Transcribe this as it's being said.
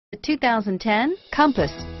The 2010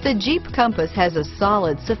 Compass. The Jeep Compass has a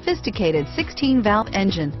solid, sophisticated 16-valve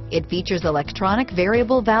engine. It features electronic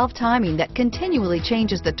variable valve timing that continually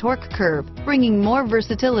changes the torque curve, bringing more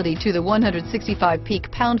versatility to the 165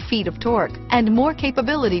 peak pound-feet of torque and more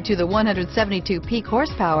capability to the 172 peak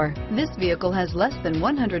horsepower. This vehicle has less than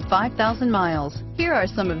 105,000 miles. Here are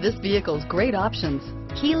some of this vehicle's great options: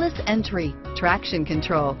 keyless entry, traction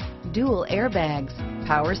control, dual airbags,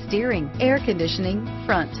 power steering, air conditioning,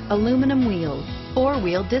 front, aluminum wheels,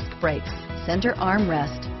 four-wheel disc brakes, center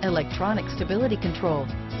armrest, electronic stability control,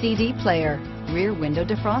 CD player, rear window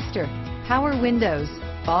defroster, power windows,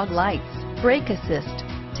 fog lights, brake assist,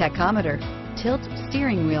 tachometer, tilt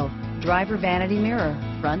steering wheel, driver vanity mirror,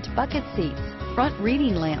 front bucket seats, front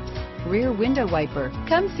reading lamps, rear window wiper.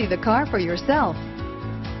 Come see the car for yourself.